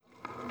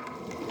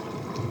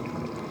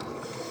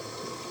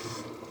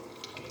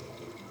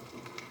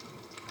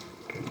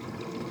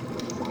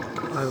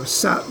was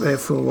sat there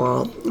for a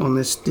while on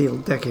this steel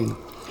decking,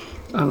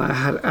 and I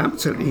had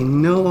absolutely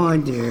no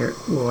idea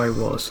where I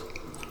was.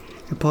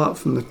 Apart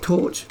from the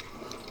torch,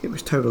 it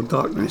was total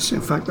darkness.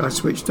 In fact, I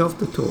switched off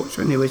the torch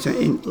and it was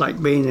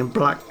like being in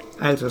black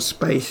outer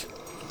space.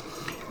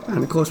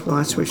 And of course, when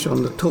I switched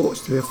on the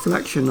torch, the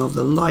reflection of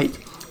the light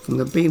from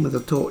the beam of the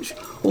torch,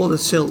 all the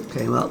silt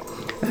came up.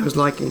 It was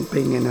like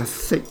being in a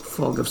thick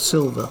fog of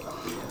silver,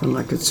 and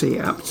I could see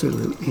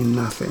absolutely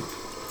nothing.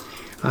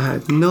 I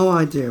had no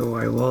idea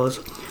where I was.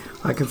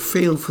 I could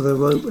feel for the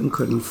rope and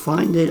couldn't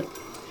find it,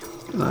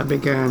 and I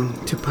began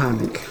to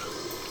panic.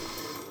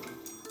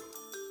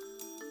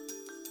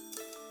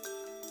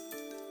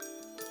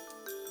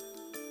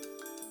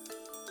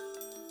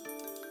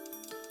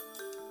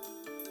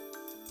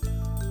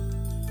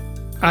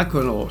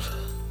 Aquanaut.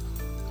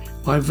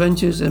 My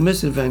adventures and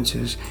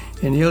misadventures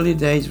in the early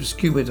days of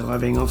scuba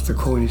diving off the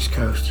Cornish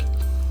coast.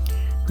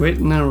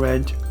 Written and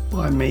read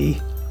by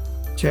me,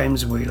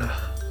 James Wheeler.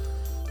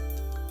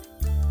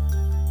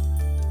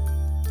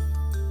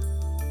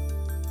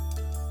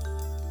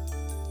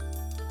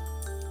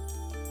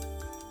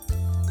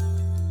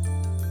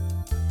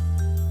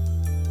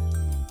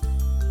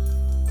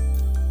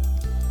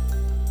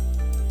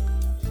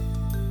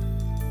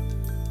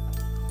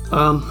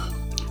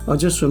 I'll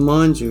just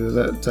remind you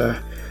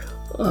that,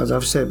 as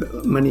I've said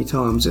many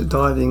times, that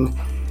diving,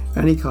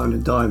 any kind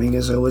of diving,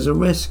 is always a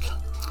risk.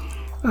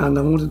 And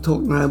I want to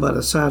talk now about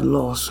a sad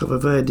loss of a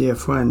very dear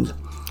friend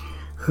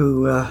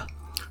who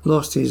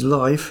lost his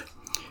life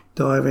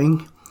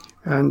diving,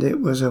 and it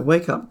was a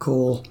wake-up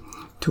call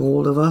to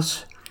all of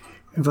us,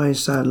 a very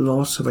sad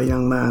loss of a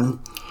young man,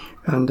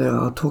 and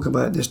I'll talk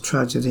about this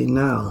tragedy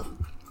now.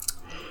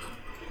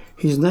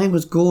 His name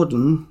was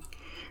Gordon,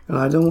 and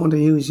I don't want to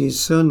use his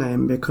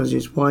surname because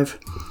his wife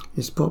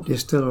is probably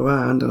still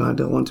around and I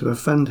don't want to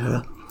offend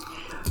her.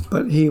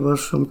 But he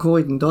was from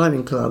Croydon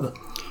Diving Club,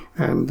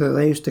 and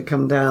they used to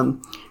come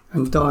down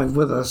and dive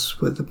with us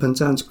with the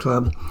Penzance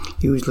Club,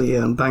 usually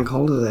on bank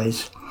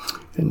holidays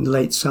in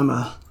late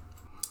summer.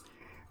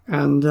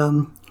 And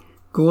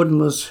Gordon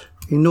was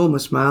an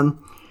enormous man,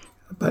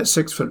 about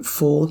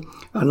 6'4"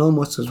 and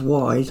almost as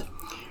wide.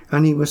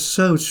 And he was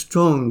so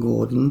strong,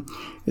 Gordon,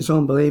 it's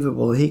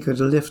unbelievable. He could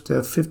lift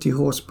a 50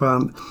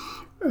 horsepower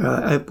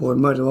outboard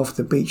motor off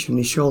the beach on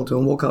his shoulder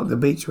and walk up the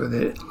beach with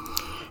it.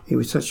 He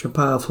was such a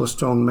powerful,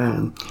 strong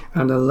man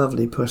and a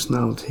lovely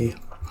personality.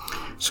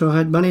 So I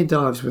had many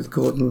dives with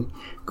Gordon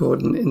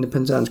in the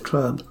Penzance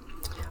Club.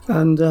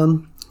 And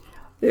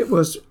it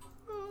was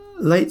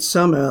late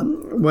summer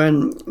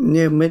when,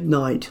 near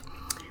midnight,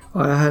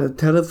 I had a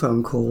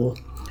telephone call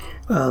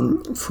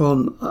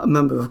from a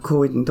member of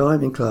Croydon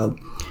Diving Club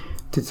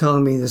to tell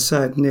me the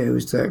sad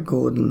news that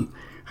Gordon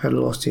had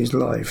lost his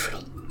life.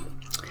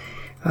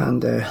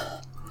 And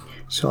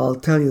so I'll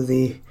tell you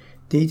the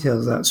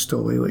details of that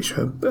story, which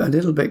are a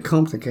little bit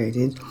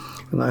complicated,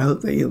 and I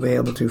hope that you'll be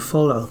able to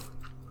follow.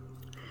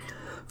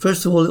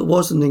 First of all, it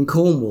wasn't in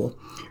Cornwall,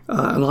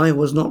 and I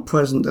was not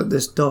present at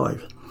this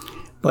dive.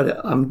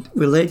 But I'm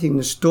relating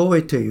the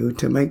story to you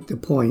to make the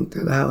point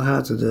that how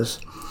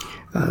hazardous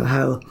and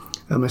how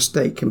a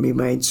mistake can be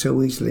made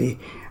so easily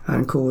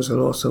and cause a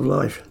loss of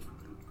life.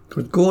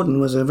 But Gordon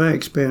was a very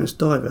experienced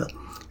diver,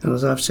 and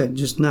as I've said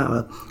just now,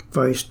 a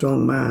very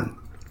strong man.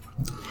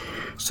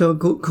 So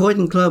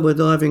Croydon Club were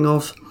diving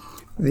off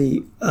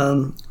the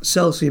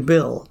Selsey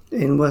Bill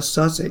in West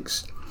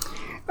Sussex,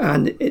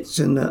 and it's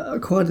in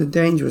quite a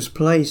dangerous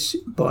place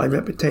by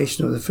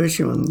reputation of the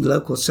fishermen,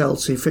 local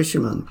Selsey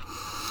fishermen.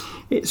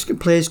 It's a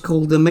place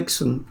called the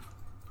Mixon.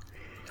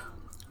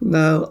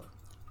 Now,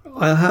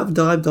 I have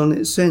dived on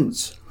it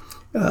since.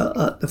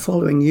 The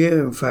following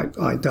year, in fact,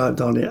 I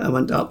dived on it. I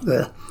went up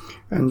there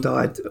and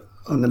dived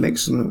on the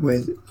Mixon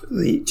with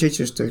the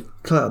Chichester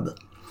Club.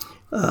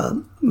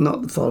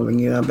 Not the following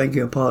year, I beg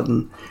your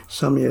pardon.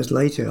 Some years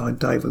later, I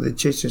dived with the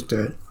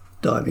Chichester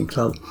Diving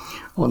Club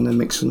on the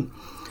Mixon.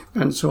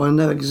 And so I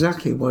know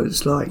exactly what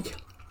it's like.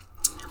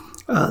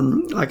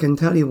 I can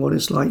tell you what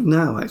it's like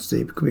now,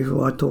 actually,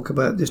 before I talk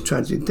about this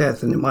tragic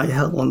death, and it might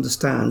help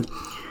understand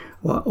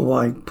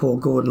why poor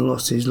Gordon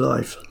lost his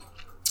life.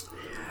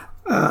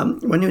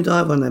 When you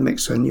dive on the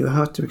Mixon, you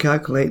have to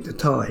calculate the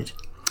tide.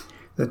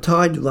 The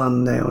tide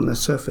run there on the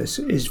surface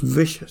is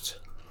vicious.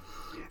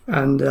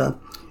 And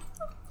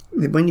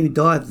when you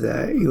dive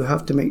there, you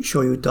have to make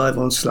sure you dive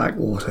on slack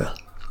water.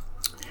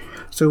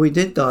 So we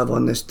did dive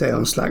on this day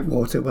on slack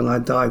water when I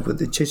dived with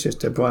the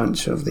Chichester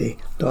branch of the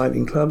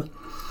diving club.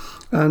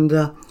 And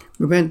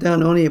we went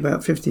down only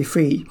about 50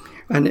 feet,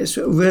 and it's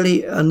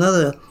really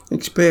another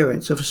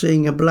experience of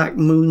seeing a black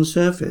moon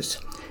surface,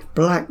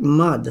 black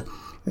mud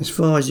as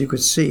far as you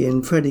could see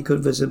in pretty good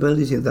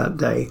visibility that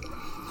day.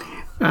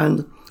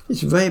 And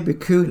it's very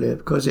peculiar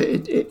because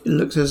it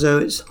looks as though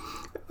it's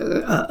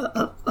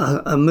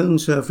a moon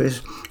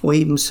surface or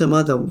even some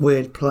other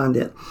weird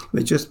planet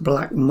with just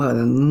black mud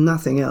and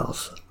nothing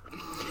else.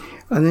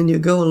 And then you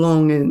go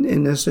along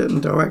in a certain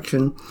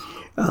direction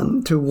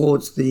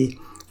towards the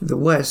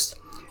west,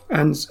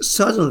 and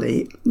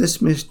suddenly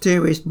this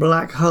mysterious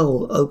black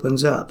hole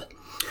opens up,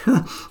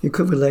 You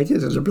could relate it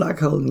to the black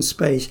hole in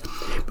space,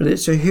 but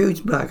it's a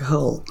huge black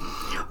hole,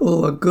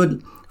 or a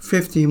good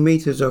 50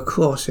 meters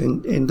across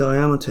in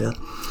diameter,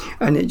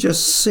 and it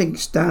just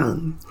sinks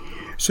down.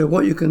 So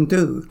what you can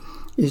do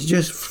is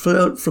just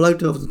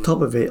float over the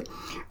top of it,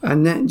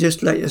 and then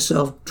just let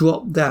yourself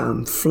drop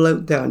down,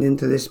 float down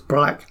into this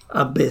black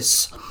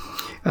abyss.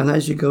 And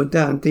as you go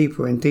down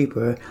deeper and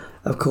deeper,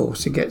 of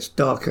course, it gets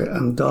darker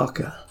and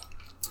darker.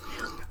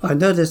 I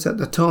noticed at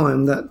the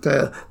time that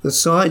the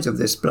sides of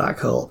this black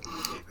hole,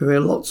 there were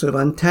lots of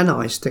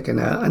antennae sticking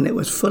out, and it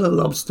was full of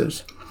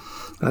lobsters.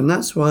 And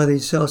that's why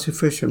these South Sea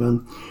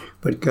fishermen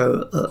would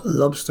go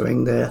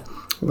lobstering there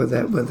with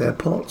their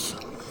pots.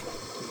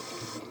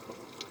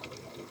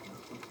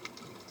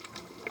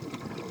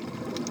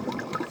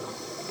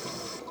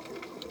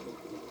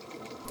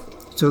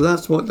 So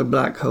that's what the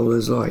black hole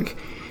is like,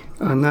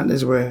 and that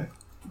is where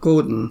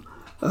Gordon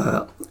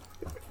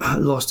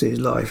lost his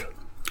life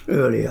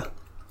earlier.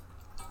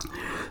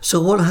 So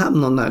what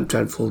happened on that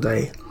dreadful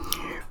day?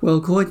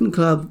 Well, Croydon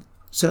Club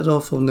set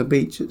off on the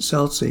beach at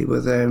Southsea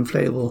with their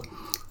inflatable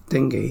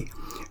dinghy,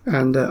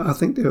 and I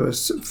think there were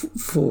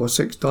 4 or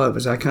 6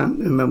 divers. I can't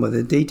remember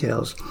the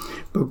details,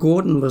 but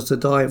Gordon was the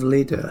dive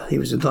leader. He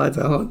was a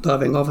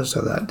diving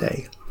officer that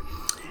day,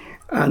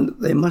 and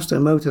they must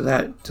have motored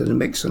out to the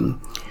Mixon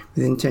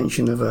with the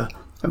intention of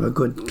a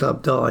good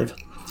club dive,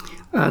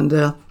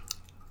 and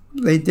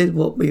they did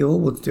what we all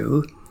would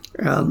do,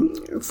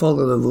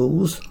 follow the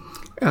rules.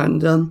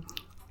 And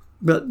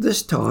but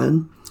this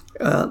time,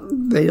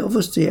 they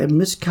obviously had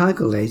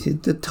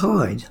miscalculated the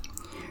tide.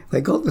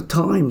 They got the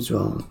times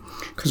wrong,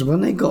 because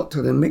when they got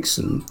to the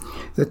Mixon,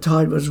 the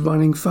tide was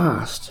running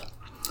fast.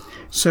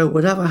 So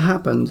whatever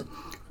happened,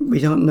 we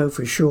don't know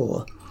for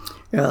sure.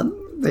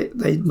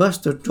 They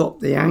must have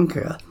dropped the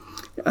anchor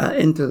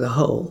into the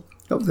hull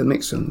of the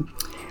Mixon,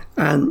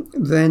 and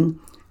then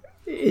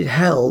it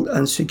held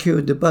and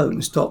secured the boat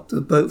and stopped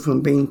the boat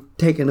from being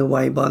taken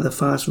away by the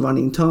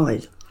fast-running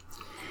tide.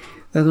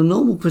 Now, the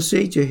normal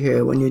procedure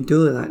here when you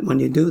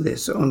do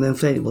this on the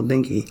inflatable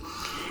dinghy,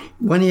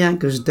 when the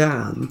anchor's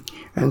down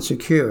and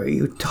secure,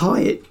 you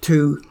tie it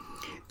to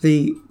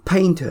the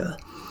painter.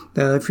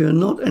 Now, if you're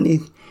not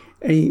any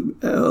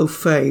au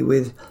fait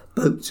with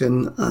boats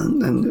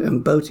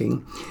and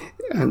boating,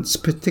 and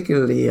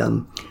particularly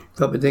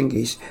rubber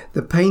dinghies,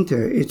 the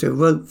painter is a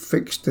rope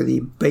fixed to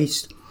the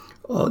base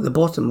or the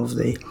bottom of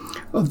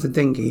the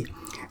dinghy,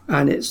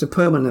 and it's a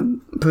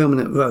permanent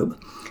rope.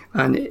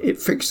 And it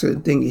fixed the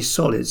dinghy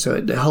solid, so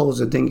it holds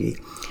the dinghy.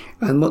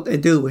 And what they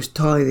do is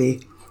tie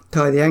the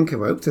anchor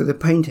rope to the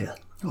painter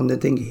on the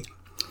dinghy.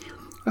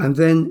 And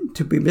then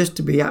to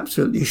be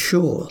absolutely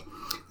sure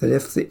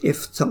that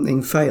if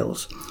something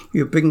fails,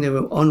 you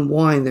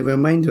unwind the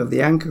remainder of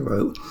the anchor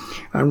rope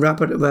and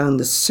wrap it around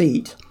the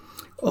seat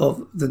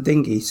of the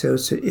dinghy, so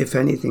if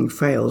anything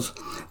fails,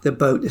 the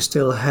boat is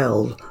still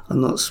held and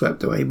not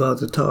swept away by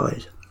the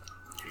tide.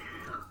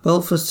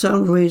 Well, for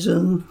some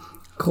reason,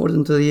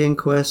 according to the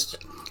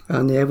inquest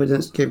and the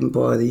evidence given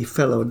by the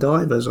fellow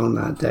divers on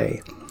that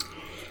day,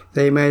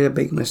 they made a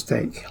big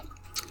mistake.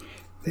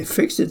 They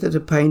fixed it that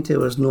the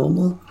painter as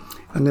normal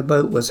and the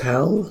boat was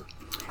held,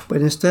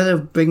 but instead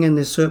of bringing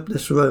the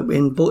surplus rope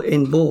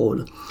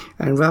inboard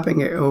and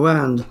wrapping it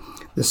around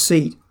the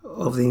seat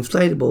of the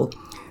inflatable,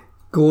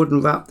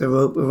 Gordon wrapped the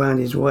rope around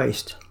his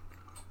waist.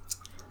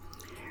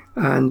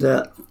 And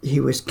he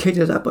was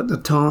kitted up at the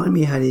time.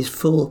 He had his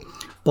full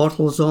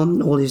bottles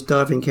on, all his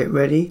diving kit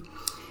ready.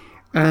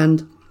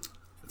 And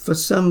for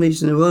some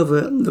reason or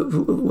other,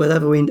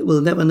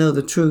 we'll never know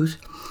the truth,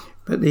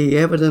 but the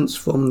evidence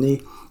from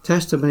the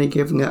testimony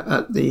given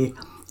at the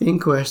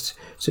inquest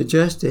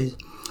suggested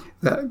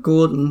that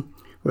Gordon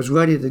was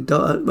ready to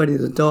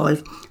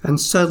dive, and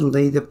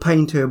suddenly the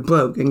painter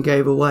broke and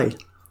gave away.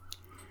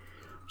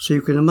 So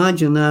you can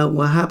imagine now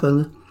what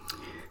happened.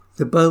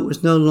 The boat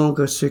was no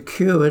longer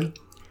secured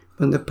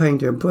when the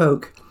painter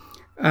broke,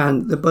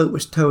 and the boat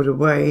was towed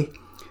away.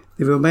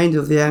 The remainder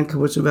of the anchor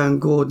was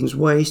around Gordon's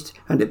waist,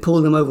 and it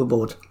pulled him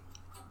overboard,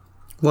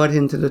 right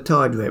into the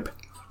tide rip.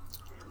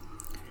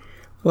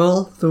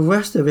 Well, the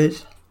rest of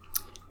it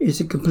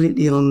is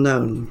completely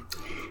unknown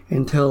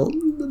until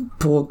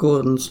poor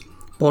Gordon's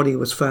body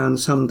was found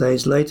some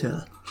days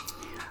later,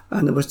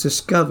 and it was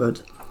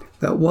discovered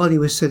that while he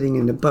was sitting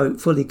in the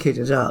boat fully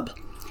kitted up,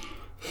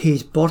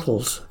 his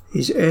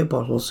air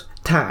bottles,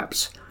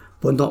 taps,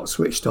 were not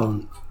switched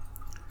on.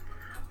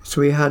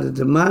 So he had a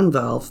demand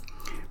valve,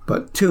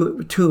 but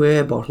two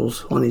air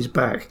bottles on his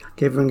back,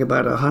 giving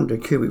about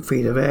 100 cubic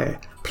feet of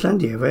air,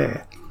 plenty of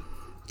air,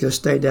 to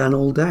stay down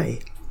all day.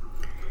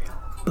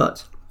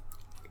 But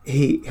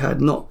he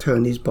had not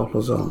turned his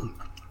bottles on.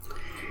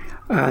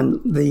 And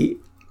the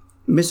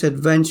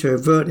misadventure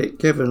verdict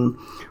given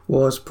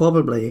was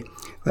probably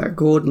that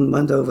Gordon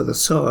went over the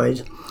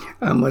side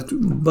and was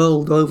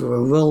bowled over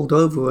and rolled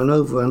over and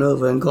over and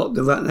over and got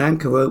the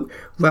anchor rope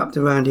wrapped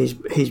around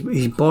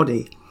his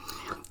body,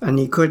 and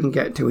he couldn't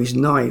get to his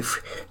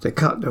knife to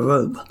cut the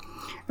rope,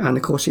 and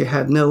of course he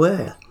had no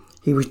air.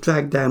 He was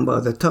dragged down by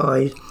the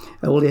tide,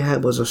 all he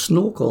had was a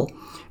snorkel,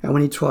 and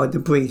when he tried to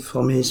breathe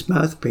from his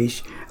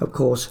mouthpiece, of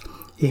course,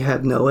 he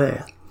had no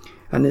air.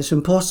 And it's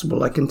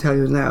impossible, I can tell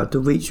you now, to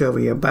reach over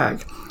your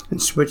back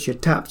and switch your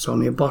taps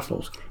on your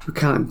bottles. You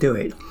can't do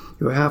it.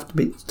 You have to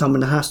be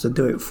someone has to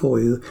do it for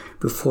you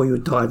before you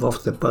dive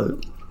off the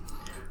boat.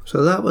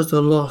 So that was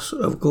the loss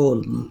of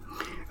Gordon.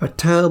 A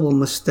terrible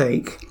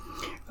mistake.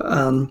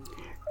 And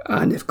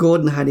if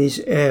Gordon had his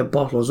air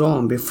bottles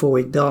on before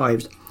he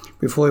dived,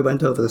 before he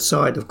went over the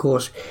side, of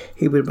course,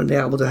 he would have been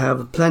able to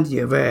have plenty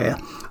of air,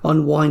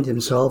 unwind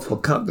himself or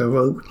cut the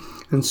rope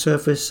and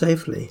surface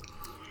safely.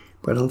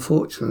 But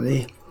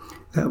unfortunately,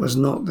 that was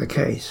not the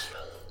case.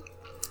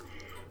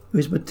 It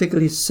was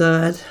particularly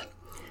sad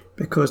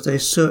because they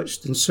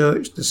searched and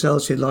searched. The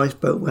Chelsea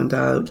lifeboat went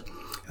out,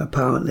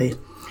 apparently,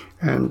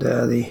 and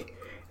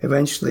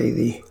eventually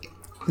the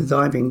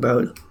diving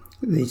boat,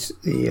 the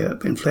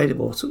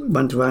inflatable,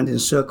 went around in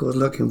circles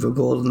looking for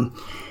Gordon,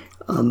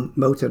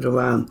 motored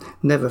around,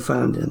 never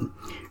found him.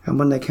 And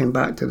when they came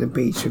back to the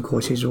beach, of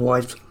course, his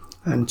wife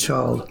and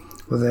child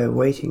were there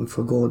waiting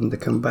for Gordon to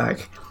come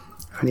back,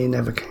 and he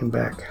never came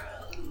back.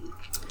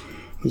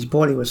 His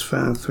body was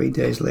found 3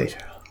 days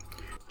later.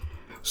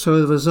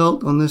 So the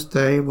result on this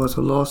day was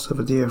the loss of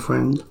a dear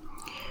friend.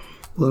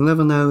 We'll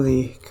never know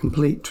the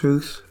complete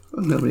truth,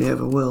 nobody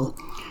ever will,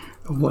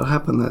 of what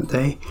happened that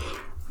day.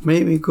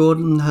 Maybe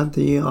Gordon had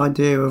the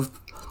idea of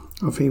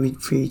if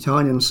he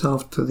tied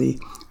himself to the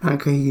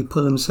anchor, he could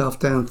pull himself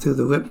down through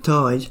the rip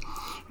tide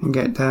and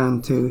get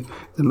down to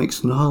the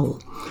Mixon Hole,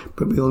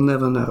 but we'll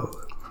never know.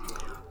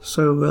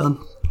 So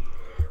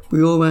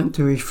we all went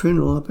to his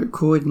funeral up at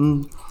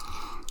Croydon,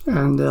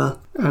 and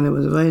it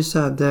was a very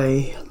sad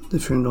day, the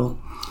funeral,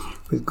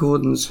 with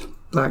Gordon's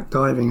black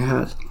diving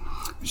hat,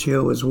 which he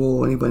always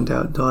wore when he went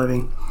out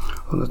diving,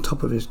 on the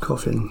top of his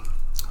coffin.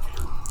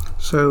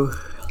 So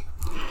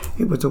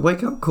it was a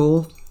wake-up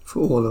call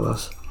for all of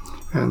us,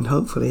 and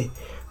hopefully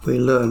we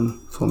learn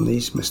from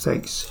these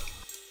mistakes.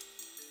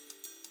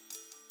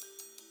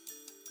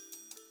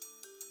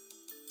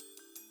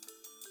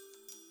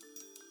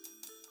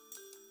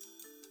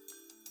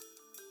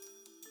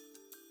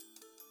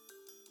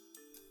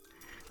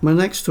 My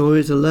next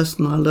story is a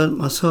lesson I learnt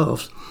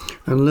myself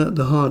and learnt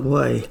the hard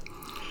way.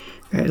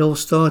 It all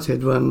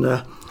started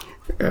when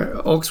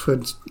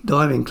Oxford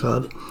Diving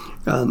Club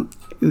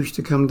used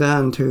to come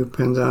down to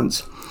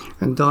Penzance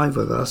and dive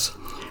with us,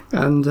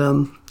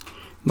 and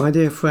my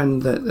dear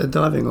friend, the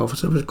diving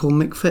officer, was called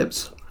Mick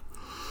Phipps,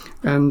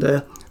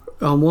 and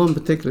on one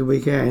particular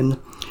weekend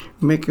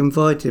Mick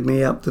invited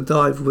me up to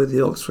dive with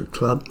the Oxford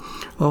Club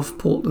off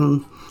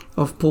Portland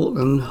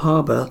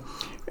Harbour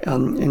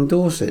in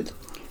Dorset,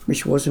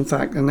 which was in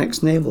fact the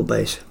next naval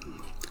base.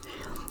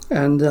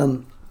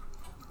 And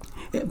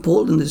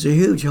Portland is a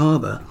huge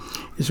harbour.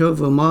 It's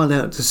over a mile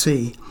out to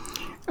sea,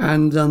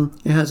 and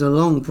it has a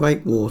long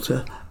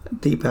breakwater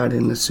deep out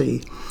in the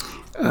sea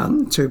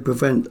to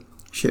prevent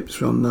ships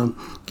from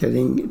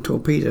getting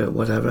torpedoed or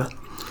whatever.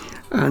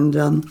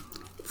 And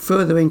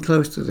further in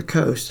close to the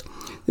coast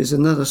there's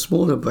another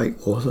smaller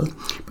breakwater,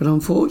 but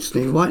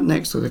unfortunately right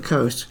next to the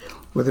coast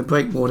where the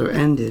breakwater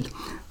ended,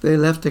 they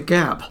left a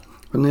gap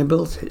when they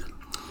built it.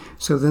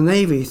 So the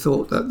Navy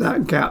thought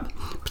that gap,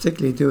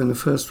 particularly during the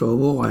First World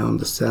War, I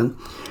understand,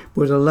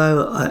 would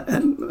allow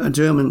a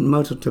German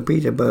motor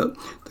torpedo boat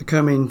to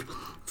come in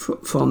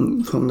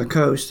from the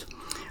coast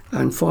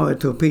and fire a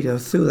torpedo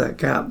through that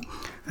gap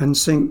and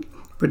sink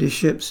British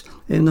ships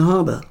in the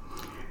harbour.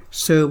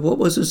 So what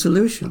was the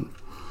solution?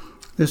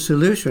 The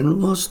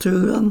solution was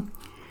to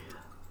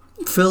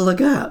fill the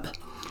gap.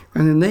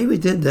 And the Navy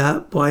did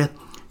that by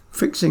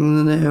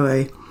fixing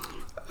there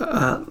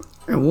a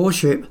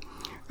warship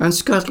and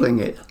scuttling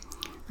it.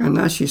 And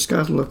as she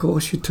scuttled, of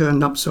course, she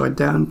turned upside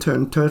down,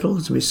 turned turtle,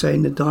 as we say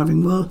in the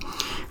diving world,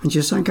 and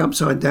she sank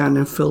upside down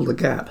and filled the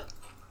gap.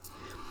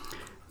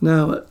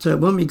 Now,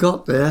 when we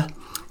got there,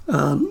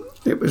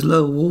 it was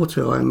low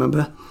water, I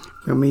remember,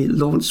 when we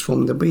launched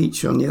from the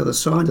beach on the other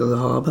side of the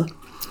harbour,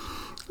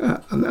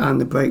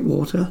 and the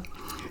breakwater.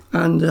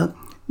 And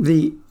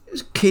the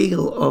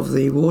keel of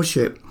the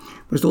warship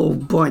was all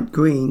bright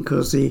green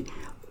because the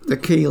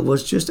keel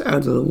was just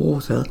out of the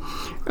water,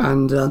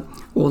 and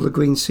all the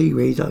green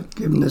seaweed. I've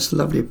given this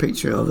lovely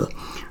picture of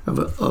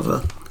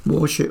a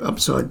warship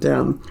upside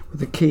down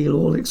with the keel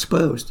all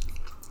exposed.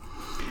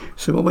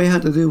 So what we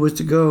had to do was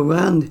to go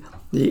around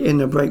the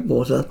inner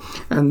breakwater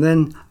and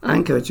then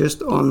anchor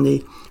just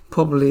on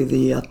probably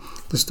the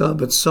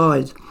starboard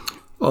side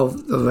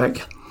of the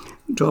wreck,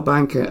 drop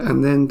anchor,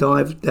 and then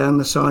dive down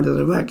the side of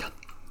the wreck.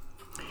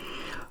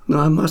 Now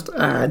I must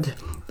add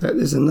that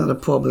there's another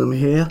problem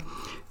here.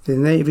 The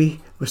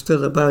Navy was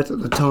still about at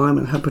the time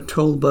and had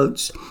patrol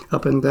boats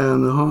up and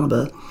down the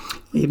harbour,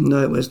 even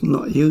though it was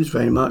not used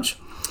very much.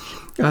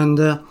 And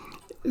the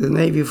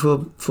Navy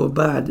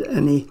forbade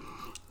any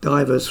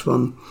divers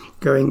from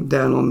going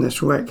down on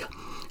this wreck,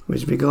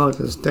 which was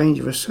regarded as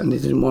dangerous, and they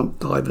didn't want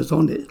divers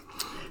on it.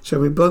 So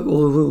we broke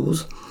all the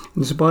rules.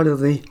 In spite of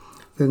the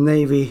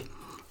Navy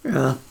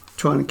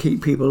trying to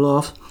keep people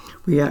off,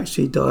 we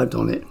actually dived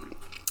on it.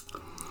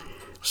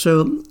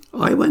 So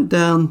I went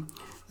down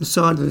the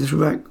side of this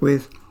wreck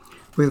with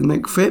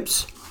Mick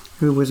Phipps,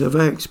 who was a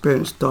very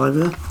experienced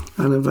diver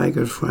and a very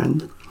good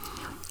friend.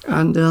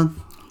 And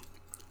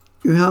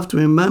you have to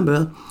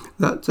remember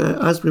that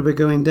as we were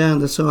going down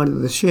the side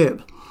of the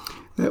ship,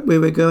 that we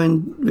were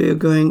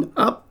going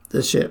up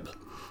the ship,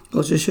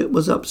 because the ship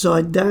was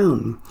upside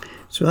down.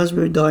 So as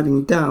we were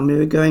diving down, we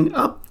were going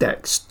up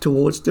decks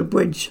towards the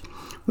bridge,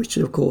 which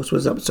of course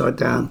was upside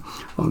down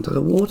onto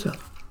the water.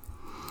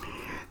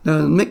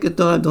 Now Mick had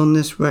dived on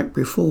this wreck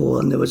before,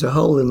 and there was a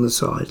hole in the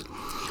side,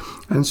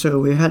 and so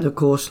we had, of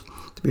course,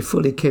 to be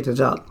fully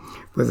kitted up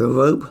with a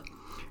rope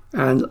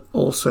and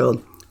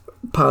also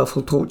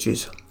powerful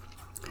torches,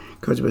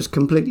 because it was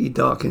completely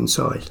dark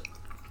inside.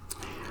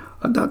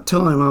 At that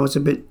time I was a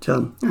bit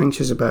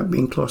anxious about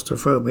being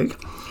claustrophobic,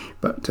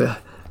 but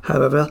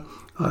however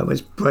I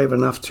was brave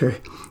enough to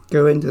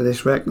go into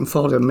this wreck and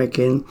follow Mick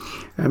in,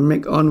 and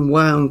Mick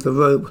unwound the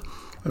rope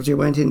as he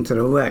went into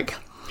the wreck.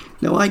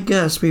 Now I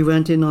guess we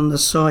went in on the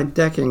side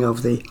decking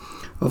of the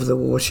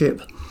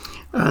warship,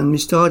 and we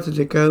started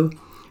to go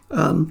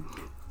down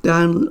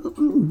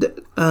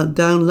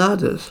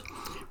ladders.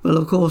 Well,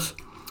 of course,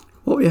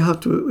 what we have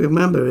to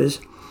remember is,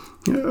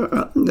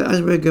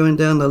 as we were going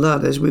down the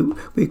ladders,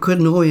 we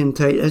couldn't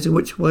orientate as to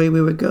which way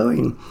we were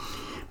going,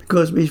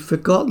 because we'd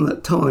forgotten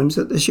at times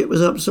that the ship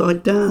was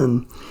upside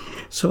down.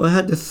 So I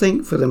had to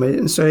think for a minute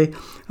and say,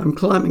 I'm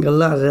climbing a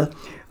ladder,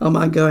 am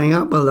I going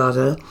up a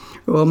ladder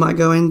or am I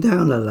going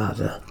down a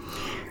ladder?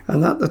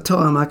 And at the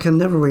time I can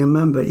never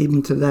remember,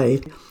 even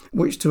today,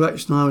 which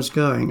direction I was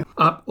going,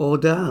 up or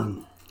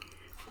down.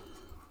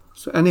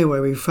 So anyway,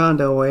 we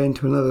found our way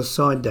into another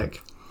side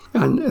deck,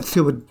 and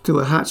through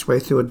a hatchway,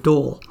 through a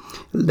door,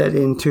 led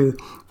into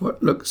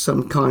what looked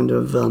some kind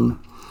of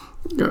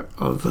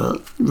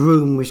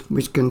room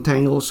which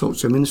contained all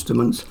sorts of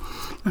instruments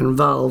and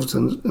valves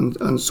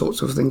and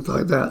sorts of things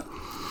like that.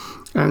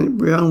 And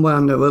we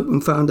unwound the rope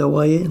and found our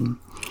way in.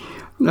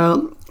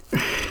 Now,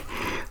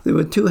 there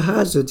were two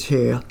hazards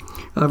here.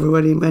 I've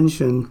already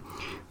mentioned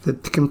the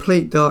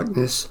complete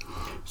darkness,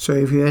 so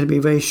if you had to be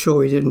very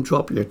sure you didn't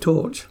drop your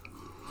torch.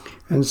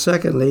 And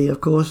secondly,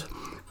 of course,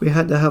 we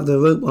had to have the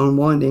rope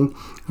unwinding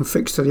and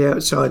fixed to the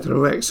outside of the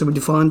wreck so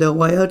we'd find our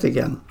way out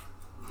again.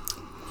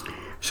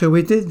 So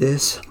we did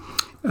this,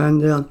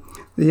 and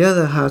the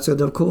other hazard,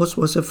 of course,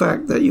 was the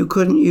fact that you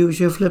couldn't use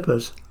your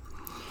flippers.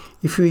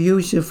 If you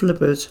used your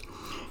flippers,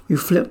 you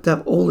flipped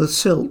up all the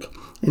silt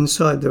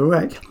inside the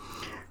wreck,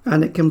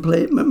 and it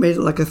made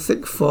it like a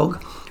thick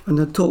fog, and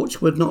the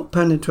torch would not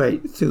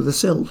penetrate through the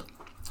silt.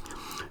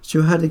 So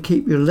you had to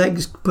keep your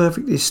legs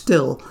perfectly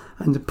still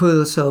and to pull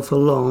yourself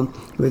along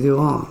with your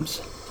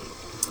arms.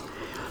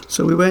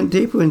 So we went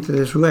deeper into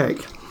this wreck,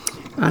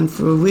 and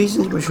for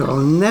reasons which I'll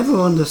never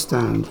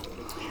understand,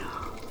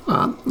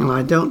 and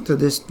I don't to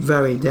this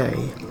very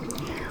day,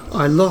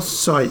 I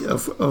lost sight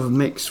of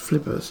Mick's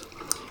flippers.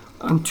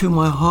 And to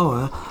my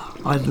horror,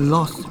 I'd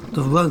lost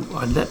the rope.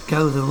 I let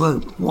go of the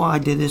rope. Why I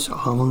did this,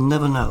 I will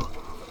never know.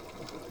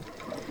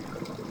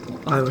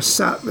 I was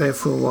sat there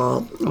for a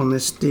while on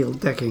this steel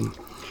decking,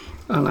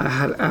 and I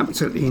had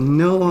absolutely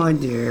no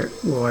idea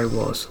where I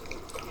was.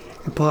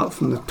 Apart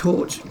from the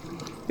torch,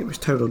 it was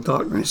total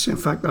darkness. In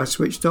fact, I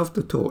switched off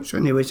the torch,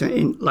 and it was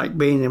like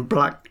being in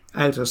black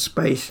outer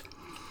space.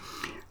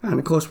 And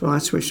of course, when I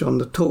switched on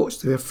the torch,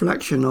 the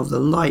reflection of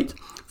the light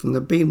from the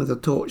beam of the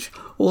torch,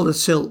 all the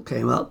silt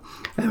came up,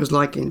 and it was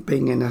like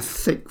being in a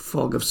thick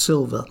fog of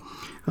silver,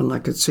 and I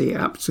could see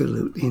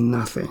absolutely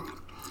nothing.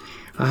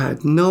 I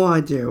had no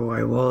idea where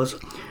I was.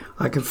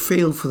 I could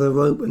feel for the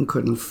rope and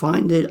couldn't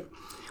find it,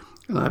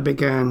 and I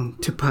began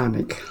to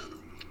panic.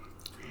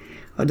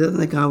 I didn't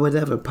think I would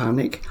ever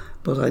panic,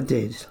 but I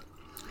did.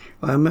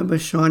 I remember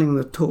shining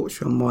the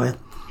torch on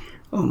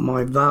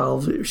my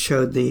valve. It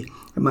showed the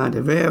amount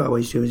of air I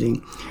was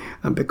using,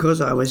 and because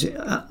I was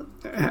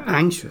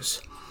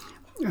anxious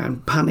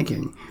and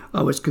panicking,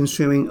 I was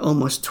consuming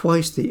almost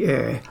twice the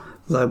air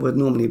that I would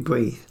normally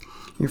breathe.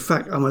 In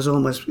fact, I was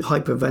almost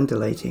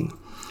hyperventilating,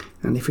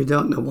 and if you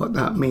don't know what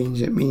that means,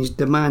 it means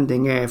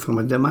demanding air from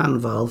a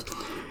demand valve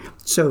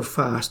so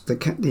fast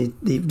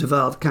the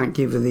valve can't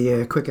give you the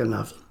air quick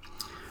enough,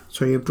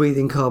 so you're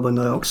breathing carbon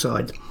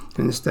dioxide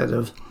instead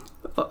of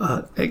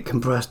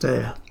compressed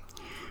air.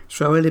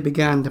 So I really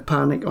began to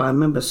panic. I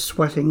remember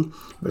sweating.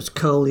 It was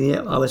cold in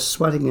here. I was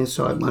sweating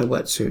inside my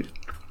wetsuit.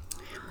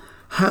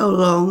 How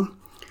long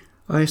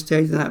I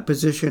stayed in that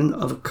position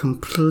of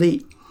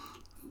complete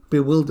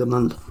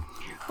bewilderment,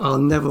 I'll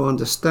never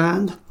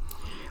understand.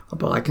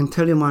 But I can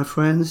tell you, my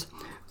friends,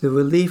 the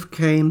relief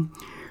came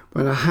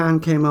when a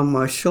hand came on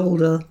my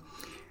shoulder,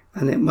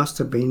 and it must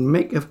have been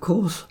Mick, of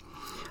course,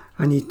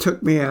 and he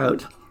took me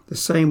out the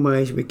same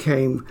way as we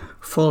came,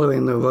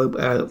 following the rope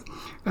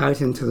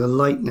out into the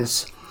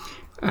lightness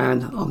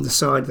and on the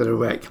side of the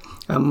wreck.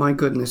 And my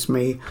goodness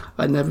me,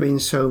 I'd never been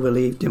so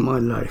relieved in my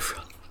life.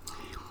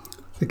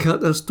 To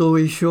cut the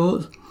story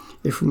short,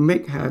 if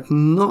Mick had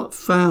not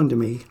found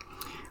me,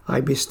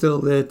 I'd be still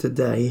there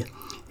today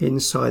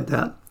inside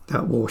that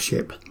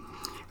warship.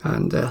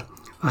 And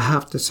I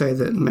have to say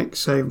that Mick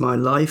saved my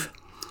life,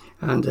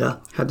 and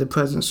had the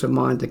presence of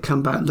mind to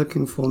come back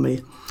looking for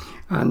me.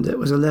 And it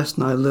was a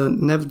lesson I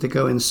learned, never to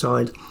go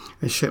inside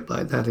a ship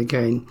like that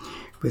again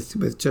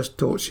with just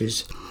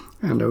torches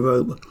and a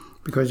rope,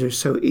 because you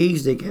so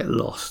easily get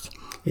lost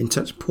in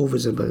such poor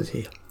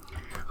visibility.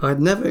 I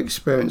had never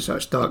experienced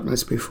such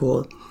darkness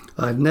before.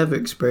 I had never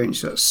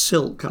experienced such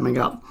silt coming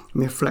up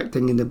and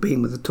reflecting in the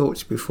beam of the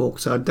torch before,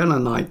 because I'd done a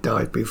night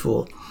dive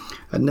before.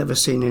 I'd never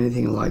seen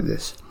anything like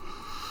this.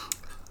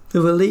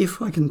 The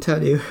relief, I can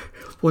tell you,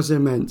 was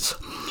immense.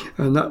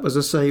 And that was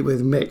the same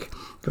with Mick,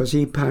 because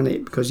he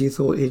panicked because he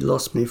thought he'd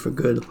lost me for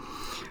good.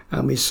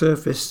 And we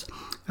surfaced.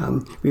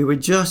 We were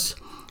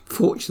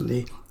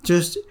fortunately,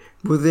 just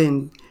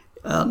within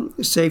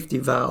safety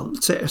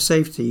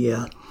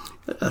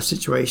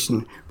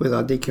situation with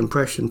our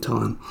decompression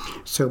time.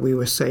 So we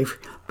were safe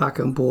back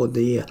on board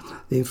the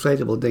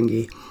inflatable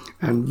dinghy,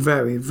 and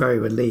very, very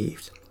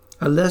relieved.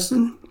 A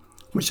lesson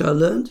which I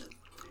learned: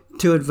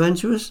 too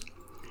adventurous,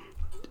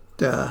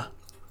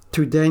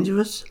 too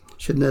dangerous,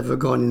 should never have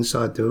gone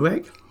inside the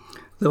wreck.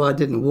 Though I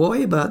didn't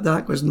worry about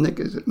that, because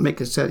Mick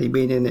had said he'd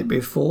been in it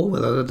before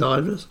with other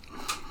divers.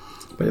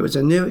 But it was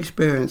a new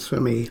experience for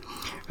me,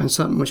 and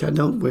something which I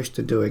don't wish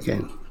to do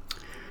again.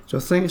 So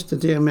thanks to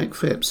dear Mick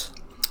Phipps,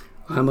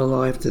 I'm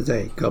alive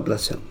today. God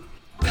bless him.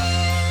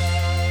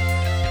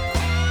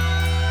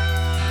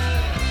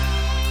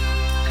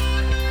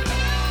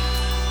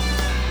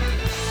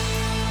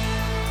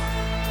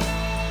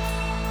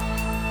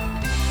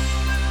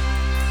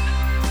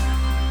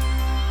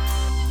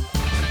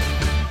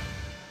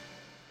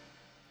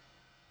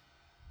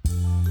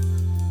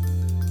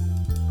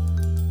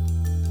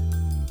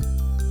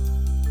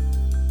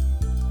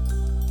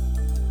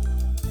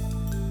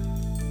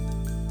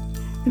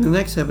 In the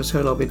next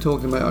episode, I'll be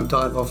talking about a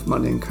dive off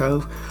Mullion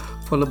Cove,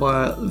 followed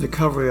by a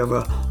recovery of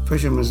a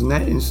fisherman's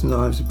net in St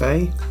Ives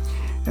Bay,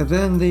 and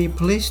then the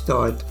police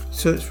dive,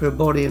 search for a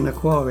body in a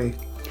quarry.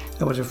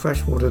 That was a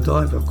freshwater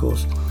dive, of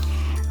course.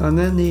 And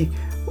then the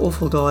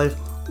awful dive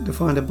to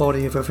find a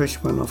body of a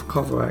fisherman off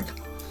Coverack.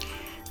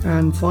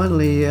 And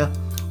finally,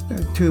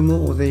 two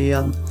more: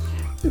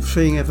 the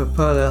freeing of a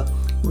propeller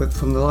with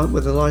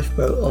the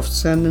lifeboat off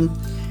Sandon,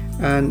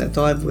 and a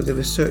dive with the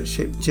research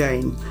ship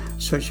Jane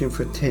searching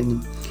for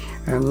tin.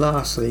 And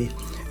lastly,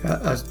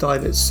 a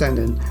dive at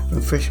Sandon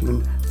when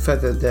fishermen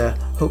feathered their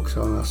hooks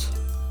on us.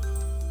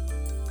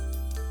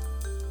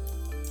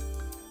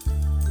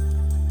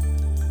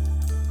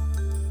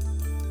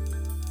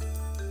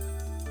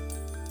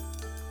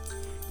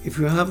 If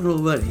you haven't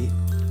already,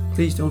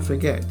 please don't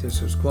forget to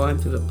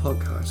subscribe to the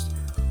podcast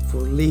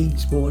for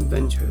leagues more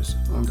adventures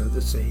under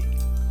the sea.